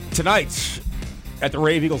Tonight at the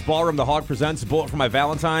Rave Eagles Ballroom, the Hog presents Bullet for My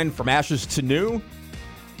Valentine, From Ashes to New,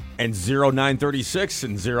 and 0936,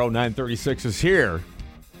 and 0936 is here.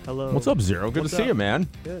 Hello. What's up, Zero? Good to see you, man.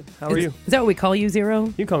 Good. How are you? Is that what we call you, Zero?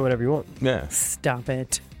 You can call me whatever you want. Yeah. Stop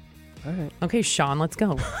it. All right. Okay, Sean, let's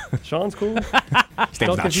go. Sean's cool. His name's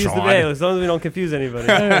Don't not confuse Sean. the day. As long as we don't confuse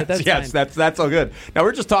anybody. All right, that's Yes, fine. that's all good. Now,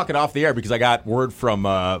 we're just talking off the air because I got word from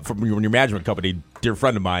your management company, dear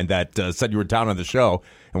friend of mine, that said you were down on the show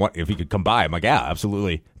and what if he could come by. I'm like, yeah,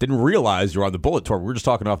 absolutely. Didn't realize you were on the Bullet tour. We were just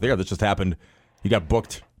talking off the air. This just happened. You got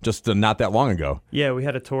booked just not that long ago. Yeah, we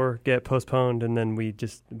had a tour get postponed, and then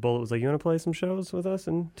Bullet was like, you want to play some shows with us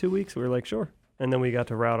in 2 weeks? We were like, sure. And then we got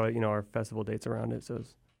to route our festival dates around it, so it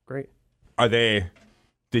was great.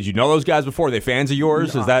 Did you know those guys before? Are they fans of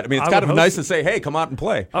yours? No, Is that? I mean, it's I kind would of nice hope to say, hey, come out and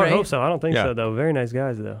play. I would Right? hope so. I don't think Yeah. so, though. Very nice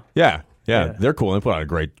guys, though. Yeah. Yeah. They're cool. They put on a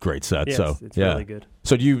great set. Yeah, so it's yeah, really good.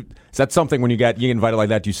 So is that something when you get invited like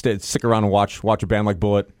that? Do you stick around and watch a band like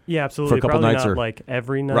Bullet? Yeah, absolutely. For a couple Probably nights not or- like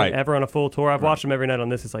every night, Right. ever on a full tour. I've watched them every night on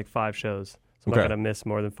this. It's like 5 shows. So I'm Okay. not going to miss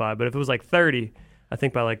more than 5. But if it was like 30, I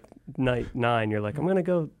think by like night 9, you're like, I'm going to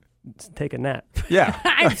go take a nap. Yeah.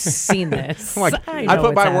 I've seen this. Like, I I know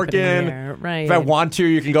put what's my work happening in. there. Right. If I want to,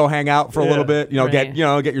 you can go hang out for a little Yeah.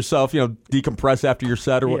 bit. Get yourself decompress after your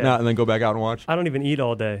set or Yeah. whatnot, and then go back out and watch. I don't even eat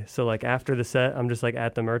all day. So like after the set, I'm just like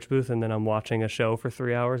at the merch booth, and then I'm watching a show for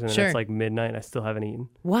 3 hours, and then Sure. it's like midnight, and I still haven't eaten.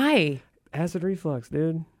 Why? Acid reflux,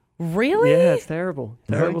 dude. Really? Yeah, it's terrible.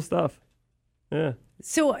 Really? Terrible stuff. Yeah.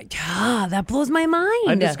 So, that blows my mind.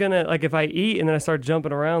 I'm just going to, like, if I eat and then I start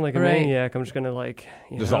jumping around like a Right. maniac, I'm just going to, like,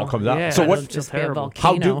 Just all comes out. Yeah, So what- it's Just just be a terrible.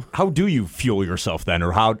 volcano. How do you fuel yourself then,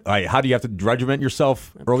 or how do you have to regiment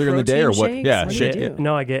yourself earlier in the day, or what? Protein Yeah, shakes? What do you shit. do?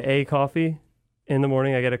 No, I get a coffee in the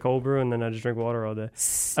morning. I get a cold brew, and then I just drink water all day. But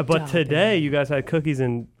Stop today, it. you guys had cookies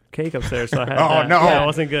and cake upstairs, so I had Oh, that. no. Yeah, it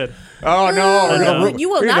wasn't good. Oh no! No. You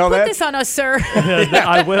will We not know put that. this on us, sir.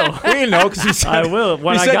 I will. We didn't know because you said I will.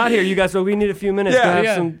 When You I said- got here, you guys were, we need a few minutes to Yeah. have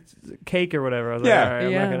Yeah. some cake or whatever. I was Yeah. like, all right,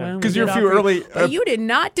 I'm not going to. because you're a few early. But you did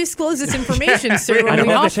not disclose this information, sir, I when didn't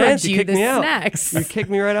we have the offered chance. You you kicked the me out. snacks. You kicked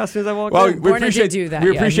me right out as soon as I walked Well, in. we Borna did appreciate do that. We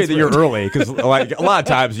Yeah, appreciate he's that you're rude. early because like a lot of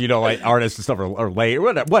times like artists and stuff are late or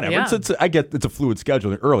whatever. Yeah. I get it's a fluid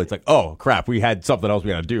schedule. Early, it's like, oh crap, we had something else we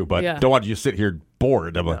got to do, but Yeah. don't want you to sit here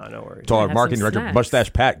bored. I'm like, no worries. told our Have marketing some director, snacks.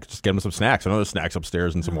 Mustache Pat, just get him some snacks. I know there's snacks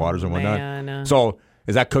upstairs and some waters and whatnot. man. So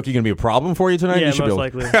is that cookie going to be a problem for you tonight? Yeah, You should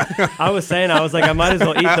most be able- likely. I was like, I might as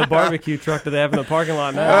well eat the barbecue truck that they have in the parking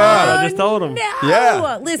lot now. I just told them. No.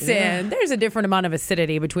 Yeah. Listen, there's a different amount of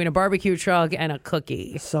acidity between a barbecue truck and a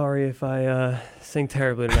cookie. Sorry if I sing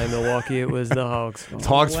terribly tonight, Milwaukee. It was the Hogs' fault. It's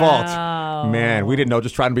Hog's Wow. fault. Man, we didn't know.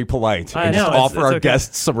 Just trying to be polite I and just know, it's- offer it's our okay.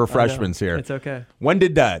 guests some I know. refreshments here. It's okay. When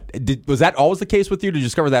did that? Was that always the case with you? Did you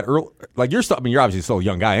discover that early? Like you're still. I mean, you're obviously still a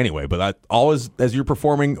young guy anyway. But that always as you're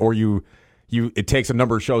performing, or you it takes a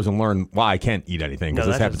number of shows and learn why I can't eat anything because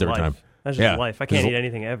No, this that's happens just every life. time. That's just Yeah. life. I can't eat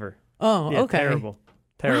anything ever. Oh, Yeah, okay. Terrible.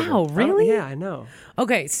 Terrible. Wow, really? Yeah, I know.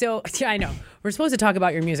 Okay, so I know we're supposed to talk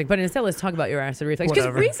about your music, but instead let's talk about your acid reflux. Because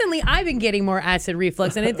Whatever. recently I've been getting more acid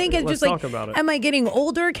reflux, and I think it's Let's just like, talk about it. am I getting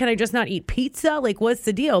older? Can I just not eat pizza? Like, what's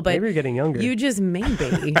the deal? But Maybe you're getting younger. You just maybe. I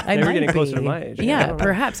Maybe might you're getting be. closer to my age. I Yeah, don't know.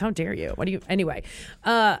 perhaps. How dare you? What do you? Anyway.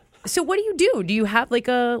 So what do you do? Do you have like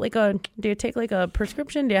a? Do you take like a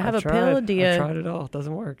prescription? Do you have I've a pill? tried. Do you? I've tried it all. It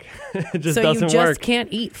doesn't work. It just So doesn't you just work. can't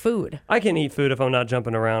eat food. I can eat food if I'm not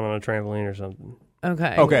jumping around on a trampoline or something.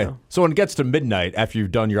 Okay. Okay, so when it gets to midnight after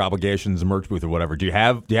you've done your obligations, merch booth or whatever, do you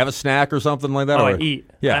have a snack or something like that? Oh, or? I eat.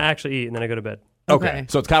 Yeah. I actually eat, and then I go to bed. Okay. Okay.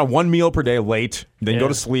 So it's kind of one meal per day late, then you go Yeah.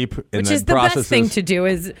 to sleep, and Which then is the processes. best thing to do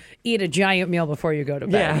is eat a giant meal before you go to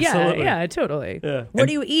bed. Yeah, absolutely. Yeah, totally. Yeah. What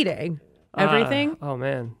are you eating? Everything? Oh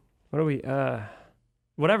man, what are we?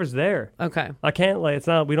 Whatever's there. Okay. I can't it's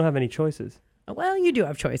not. We don't have any choices. Well, you do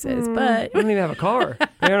have choices, but We don't even have a car.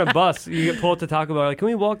 You're on a bus. You get pulled to Taco Bell. Like, can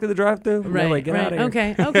we walk to the drive-thru? right, Like, get out of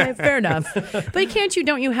here. Okay, fair enough. But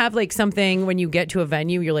don't you have like something when you get to a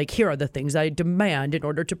venue, you're like, here are the things I demand in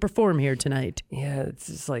order to perform here tonight. Yeah, it's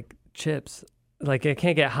just like chips. Like I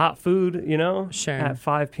can't get hot food, Sure. at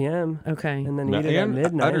 5 p.m. Okay. and then eat it at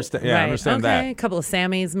midnight. I understand. Yeah, right. I understand okay. that. A couple of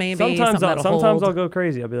Sammys, maybe. Sometimes something that'll hold. I'll go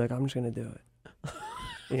crazy. I'll be like, I'm just gonna do it.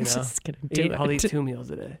 Just gonna do it. I'll eat 2 meals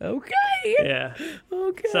a day. Okay. Yeah.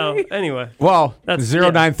 Okay. So anyway, Well, That's-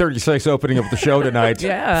 0936 opening up the show tonight.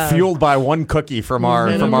 Yeah. Fueled by one cookie from our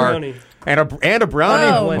And a brownie. and a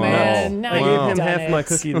brownie. Oh, Went man. nuts. Now I you've gave him done half it. my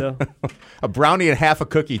cookie though. A brownie and half a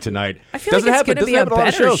cookie tonight. I feel like it's gonna be a Doesn't happen on the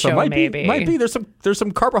better so show, might maybe. Be, there's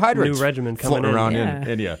some carbohydrates New regimen coming floating in. around Yeah. in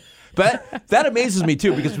India. But that amazes me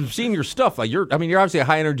too, because from seeing your stuff, like you're obviously a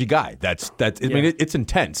high energy guy. I mean, it's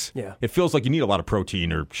intense. Yeah. It feels like you need a lot of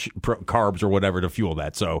protein or carbs or whatever to fuel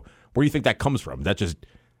that. So where do you think that comes from? That's just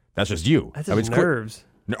you. That's I mean, just it's clear- nerves.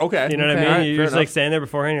 Okay. You know what Okay. I All mean? right, You're fair just enough. like standing there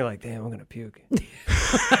beforehand. You're like, damn, I'm gonna puke. And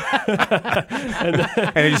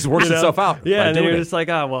it just works itself out. Yeah, by and then doing you're it. just like,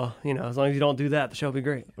 well, as long as you don't do that, the show will be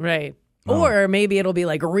great. Right. Or maybe it'll be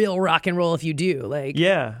like real rock and roll if you do. Like,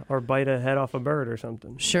 Yeah, or bite a head off a bird or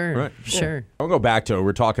something. sure, Right. sure. I'll go back to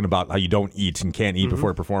we're talking about how you don't eat and can't eat Mm-hmm.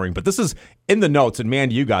 before performing, but this is in the notes. And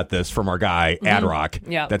Mandy, you got this from our guy Ad Rock.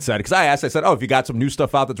 Yeah. That said, because I said, oh, if you got some new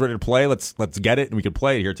stuff out that's ready to play, let's get it and we can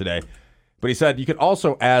play it here today. But he said you could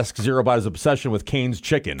also ask Zero about his obsession with Cane's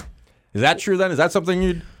chicken. Is that true? Then is that something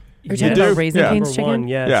you'd You're talking do? about Raising Yeah. Cane's Number chicken? one,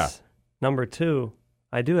 yes. Yeah. Number two,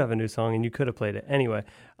 I do have a new song, and you could have played it anyway.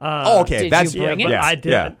 Oh, okay. Did That's you bring it? But yeah. I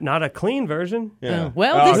did Yeah. not a clean version. Yeah. Oh,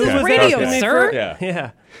 well, this okay. is radio, Okay. sir. Yeah.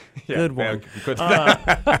 Yeah. Yeah. Good one. Yeah, good.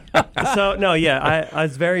 So no, yeah, I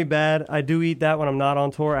it's very bad. I do eat that when I'm not on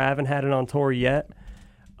tour. I haven't had it on tour yet.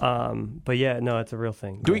 But yeah, no, it's a real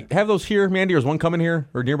thing. Do we have those here, Mandy, or is one coming here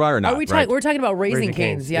or nearby or not? Are we Right. We're talking about Raising Raising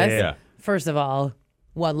Cane's, Cane's. yes? Yeah, yeah. First of all,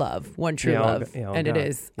 one love, one true Yeah, love. oh and it God.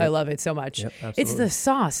 is. I love it so much. Yep, It's absolutely. the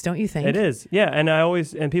sauce, don't you think? It is, yeah.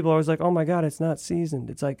 And people are always like, "Oh my God, it's not seasoned."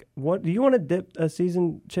 It's like, what? Do you want to dip a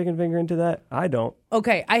seasoned chicken finger into that? I don't.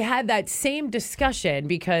 Okay, I had that same discussion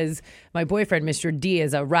because my boyfriend, Mr. D,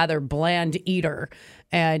 is a rather bland eater,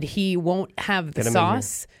 and he won't have the Get him in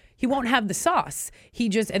sauce. He won't have the sauce.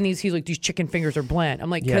 He's like, these chicken fingers are bland. I'm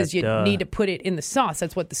like, Yeah, because you duh. need to put it in the sauce.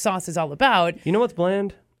 That's what the sauce is all about. You know what's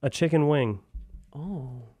bland? A chicken wing.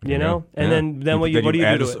 Oh. You know, and Yeah. then what do you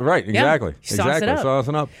add do this- to it? Right, exactly. Sauce it exactly. up.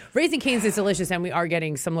 Saucing up. Raising Cane's is delicious, and we are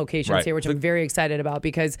getting some locations Right. here, which I'm very excited about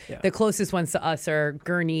because Yeah. the closest ones to us are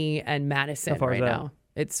Gurney and Madison How far is right that? now.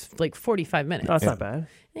 It's like 45 minutes. No, that's not bad.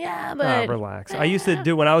 Yeah, but Relax. I used to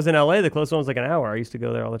do when I was in LA. The closest one was like an hour. I used to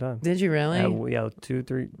go there all the time. did you really? Yeah, 2,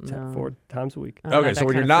 3, 4 times a week. I don't Okay, have so that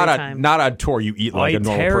when you're kind of not free on time. not on tour, you eat like I a eat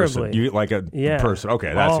normal person. terribly. You eat like a Yeah, person.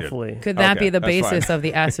 Okay, that's awfully. Could that Okay, be the that's fine. basis of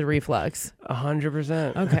the acid reflux?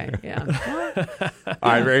 100%. Okay, yeah. Well,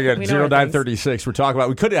 All right, very good. We know our 0936. We're talking about.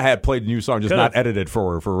 We could have had played a new song, just not Could've. edited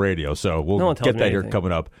for radio. So we'll No one tells get me that here anything.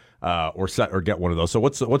 coming up, or get one of those. So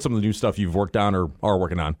what's some of the new stuff you've worked on or are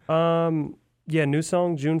working on? Yeah, new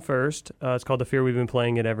song June 1st. It's called The Fear. We've been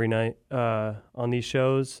playing it every night on these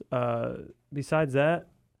shows. Besides that,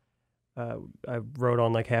 I wrote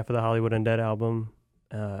on like half of the Hollywood Undead album.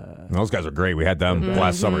 Those guys are great. We had them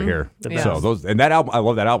last summer here. The Yeah. So those and that album, I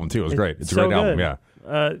love that album too. It was great. It's a so great album. good.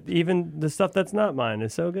 Yeah, Even the stuff that's not mine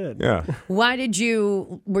is so good. yeah. why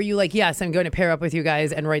were you like, yes, I'm going to pair up with you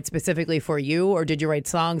guys and write specifically for you? Or did you write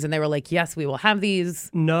songs and they were like, yes, we will have these?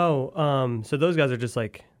 No. So those guys are just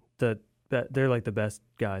like they're like the best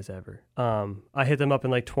guys ever. I hit them up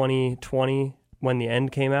in like 2020 when The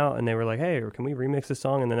End came out, and they were like, "Hey, can we remix this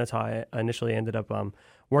song?" And then that's how I initially ended up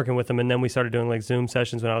working with them. And then we started doing like Zoom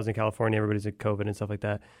sessions when I was in California. Everybody's at COVID and stuff like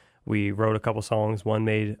that. We wrote a couple songs. One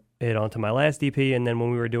made it onto my last EP, and then when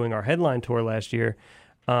we were doing our headline tour last year,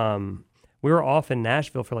 we were off in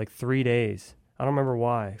Nashville for like 3 days. I don't remember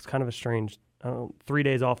why. It's kind of a strange. 3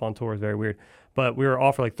 days off on tour is very weird. But we were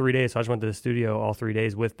off for like 3 days, so I just went to the studio all 3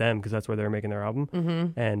 days with them because that's where they were making their album.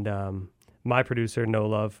 Mm-hmm. And my producer, No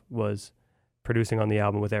Love, was producing on the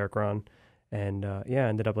album with Eric Ron. And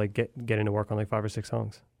ended up like getting to work on like 5 or 6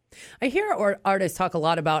 songs. I hear artists talk a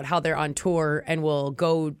lot about how they're on tour and will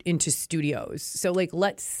go into studios. So, like,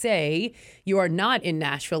 let's say you are not in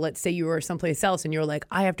Nashville. Let's say you are someplace else and you're like,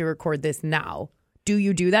 I have to record this now. Do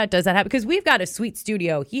you do that? Does that happen? Because we've got a sweet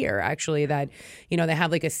studio here, actually, that, they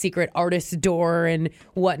have like a secret artist door and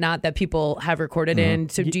whatnot that people have recorded in.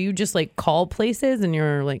 So do you just like call places and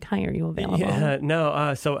you're like, hi, are you available? Yeah,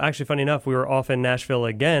 no. So actually, funny enough, we were off in Nashville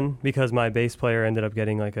again because my bass player ended up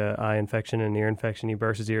getting like a eye infection and ear infection. He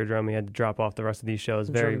burst his eardrum. He had to drop off the rest of these shows.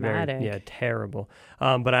 Very, Dramatic. very, terrible.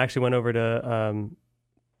 But I actually went over to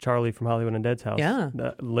Charlie from Hollywood Undead's house. Yeah.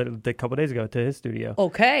 A couple days ago to his studio.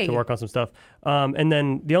 Okay. To work on some stuff. And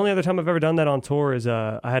then the only other time I've ever done that on tour is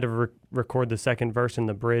I had to record the second verse in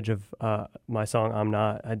the bridge of my song I'm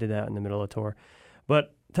Not. I did that in the middle of tour.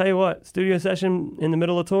 But tell you what, studio session in the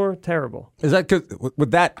middle of tour, terrible. Is that because with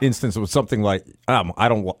that instance, it was something like I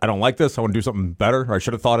don't like this. I want to do something better. Or I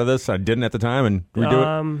should have thought of this. I didn't at the time, and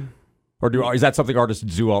redo it. Or is that something artists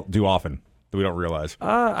do often that we don't realize?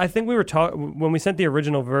 I think we were when we sent the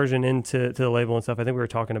original version into the label and stuff. I think we were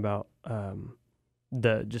talking about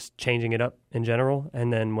the just changing it up in general.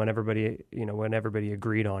 And then when everybody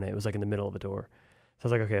agreed on it, it was like in the middle of a tour. So I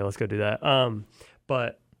was like, okay, let's go do that.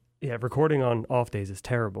 But Yeah, recording on off days is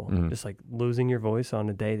terrible. Just like losing your voice on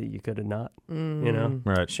a day that you could have not, you know?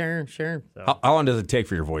 Right. Sure. So. How long does it take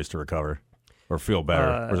for your voice to recover or feel better?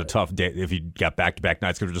 Or is it a tough day if you got back-to-back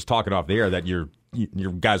nights? Because we're just talking off the air that your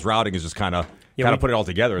guys' routing is just kind of put it all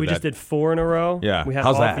together. We just did 4 in a row. Yeah. We had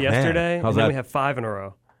How's off that? yesterday, Man. How's and then that? we have 5 in a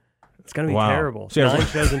row. It's going to be Wow. terrible. So 9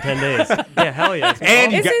 shows in 10 days. Yeah, hell yeah.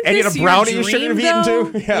 And you Isn't had a this your brownie you shouldn't have dream,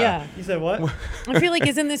 eaten though? too? Yeah. You said what? I feel like,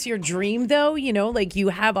 isn't this your dream, though? You know, like you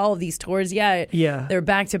have all of these tours. Yeah. They're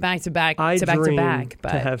back to back to back I to back to dream back.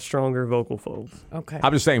 But to have stronger vocal folds. okay.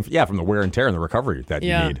 I'm just saying, from the wear and tear and the recovery that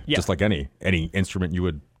Yeah. you need, Yeah. just like any instrument you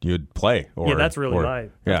would play. Or, That's really my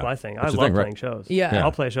thing. I That's love the thing, right? playing shows. Yeah.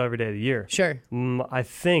 I'll play a show every day of the year. Sure. I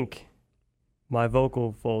think my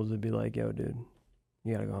vocal folds would be like, yo, dude,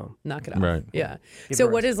 you got to go home. Knock it off. Right. Yeah. Give So it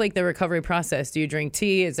a what rest. is like the recovery process? Do you drink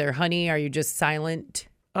tea? Is there honey? Are you just silent?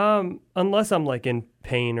 Unless I'm like in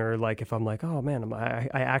pain or like if I'm like, oh man, I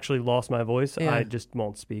actually lost my voice, Yeah. I just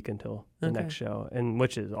won't speak until the next show, and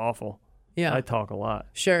which is awful. Yeah. I talk a lot.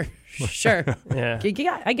 Sure. Sure. Yeah.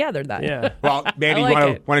 I gathered that. Yeah. Well, Mandy, I you like want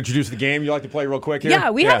it. to introduce the game you like to play real quick here?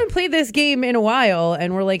 Yeah, we haven't played this game in a while,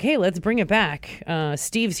 and we're like, hey, let's bring it back.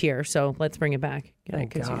 Steve's here, so let's bring it back.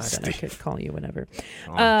 Thank Because you God. said I could call you whenever.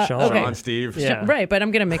 Sean. Sean, Steve. Yeah. Right, but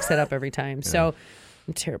I'm going to mix it up every time. So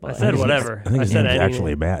I'm terrible. I at said it. whatever. I think his said name's anything.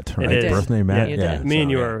 actually Matt, right? It is. Birth name Matt? Yeah, Yeah. it Me and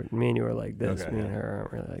so, you are like this. Okay. Me and her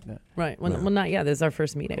aren't really like that. Right. Well, not yet. This is our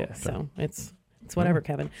first meeting. Yeah, so it's whatever,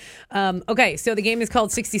 Kevin. Okay, so the game is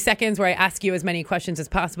called 60 Seconds, where I ask you as many questions as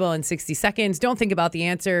possible in 60 seconds. Don't think about the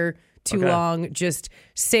answer too Okay. long. Just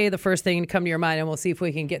say the first thing to come to your mind, and we'll see if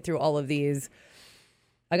we can get through all of these.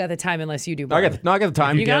 I got the time unless you do. I Bob. got the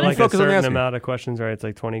time. You got Get it? like a focus on certain asking. amount of questions, right? It's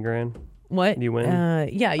like 20 grand. What? You win?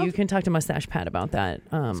 Yeah, you can talk to Mustache Pat about that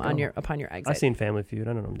upon your exit. I've seen Family Feud.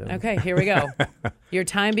 I don't know what I'm doing. Okay, here we go. Your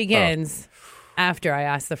time begins after I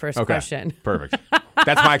ask the first Okay. question. Perfect.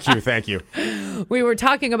 That's my cue. Thank you. We were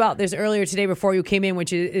talking about this earlier today before you came in,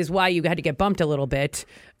 which is why you had to get bumped a little bit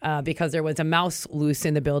because there was a mouse loose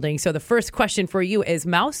in the building. So the first question for you is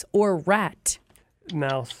mouse or rat?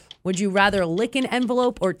 Mouse. Would you rather lick an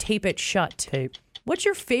envelope or tape it shut? Tape. What's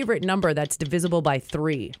your favorite number that's divisible by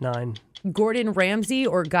 3? 9. Gordon Ramsay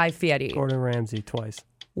or Guy Fieri? Gordon Ramsay twice.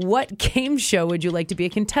 What game show would you like to be a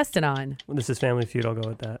contestant on? This is Family Feud. I'll go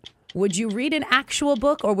with that. Would you read an actual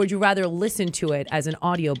book or would you rather listen to it as an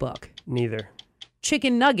audiobook? Neither.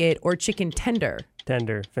 Chicken nugget or chicken tender?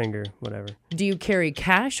 Tender, finger, whatever. Do you carry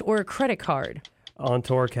cash or a credit card? On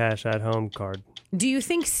tour, cash at home card. Do you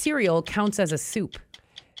think cereal counts as a soup?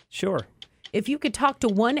 Sure. If you could talk to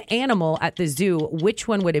one animal at the zoo, which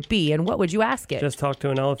one would it be and what would you ask it? Just talked to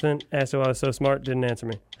an elephant. Asked if I was so smart. Didn't answer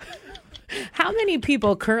me. How many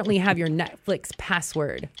people currently have your Netflix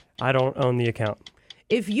password? I don't own the account.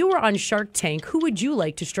 If you were on Shark Tank, who would you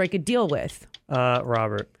like to strike a deal with?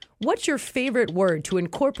 Robert. What's your favorite word to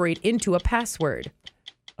incorporate into a password?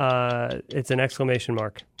 It's an exclamation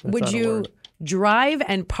mark. That's Would not a you word. drive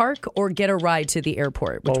and park or get a ride to the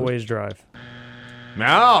airport? Which Always drive.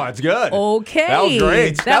 No, that's good. Okay. That was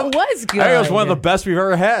great. That was good. I think it was one of the best we've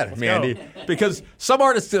ever had, Mandy. Because some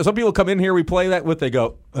people come in here, we play that with, they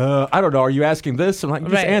go, I don't know, are you asking this? I'm like,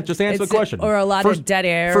 just, Right. answer the It's- question. or a lot of dead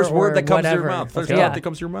air First word or that comes to whatever. your mouth. First Yeah. thought that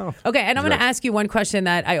comes to your mouth. Okay, and I'm going Right. to ask you one question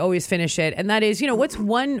that I always finish it, and that is, what's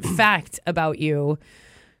one fact about you,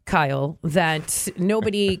 Kyle, that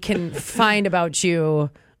nobody can find about you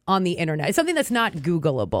on the internet? It's something that's not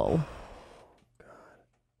Googleable.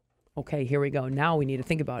 Okay, here we go. Now we need to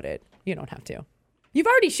think about it. You don't have to. You've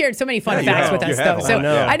already shared so many fun Yeah, you facts have. with You us, have. though. So I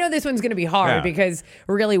know. I know this one's going to be hard Yeah. because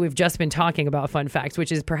really we've just been talking about fun facts,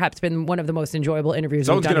 which has perhaps been one of the most enjoyable interviews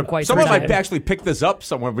Someone's we've done in quite some someone time. might actually pick this up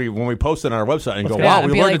somewhere when we post it on our website and go, Yeah, wow, and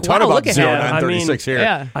we be learned like, a ton wow, about look at him. 0936 here.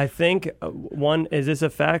 Yeah. I think is this a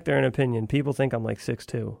fact or an opinion? People think I'm like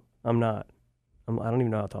 6'2". I'm not. I don't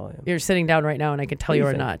even know how tall I am. You're sitting down right now, and I can tell What do you you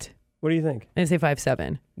are think? not. What do you think? I say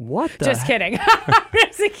 5'7". What the Just kidding. I'm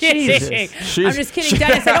just kidding. Jesus. I'm just kidding,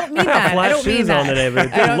 Dennis. I don't mean that. I Flat don't mean shoes that. on today, but I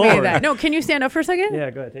good don't mean Lord. that. No, can you stand up for a second? Yeah,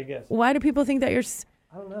 go ahead. Take a guess. Why do people think that you're?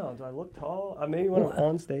 I don't know. Do I look tall? Maybe when I'm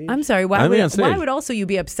on stage. I'm sorry. Why I think on would stage. also you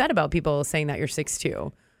be upset about people saying that you're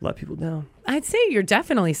 6'2"? Let people down. I'd say you're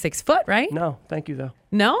definitely 6 foot, right? No, thank you though.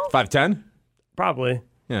 No? 5'10"? Probably.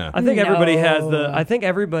 Yeah. I think everybody has No. the. I think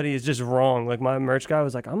everybody is just wrong. Like my merch guy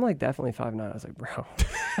was like, I'm like definitely 5'9". I was like, bro,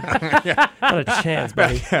 not a chance,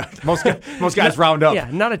 buddy. Yeah. Most guys round up. Yeah,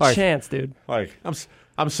 not a Like- chance, dude. Like, I'm 6'1".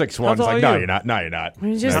 How It's tall like, are no, you? you're not. No, you're not.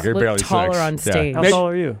 You just No, you're look barely taller 6. on Yeah. stage. How Maybe- tall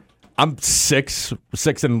are you? I'm six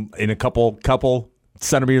in a couple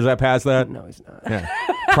centimeters that past that? No, he's not. Yeah.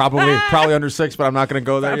 Probably under 6, but I'm not going to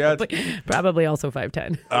go there yet. Probably also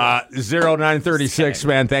 5'10". 0936,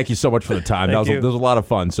 man. Thank you so much for the time. That was a lot of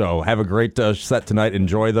fun. So have a great set tonight.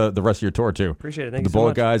 Enjoy the rest of your tour too. Appreciate it. Thank you so Bullet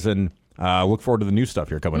much. guys, and look forward to the new stuff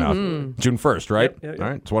here coming out June 1st, right? Yep. All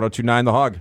right. It's 102.9 The Hog.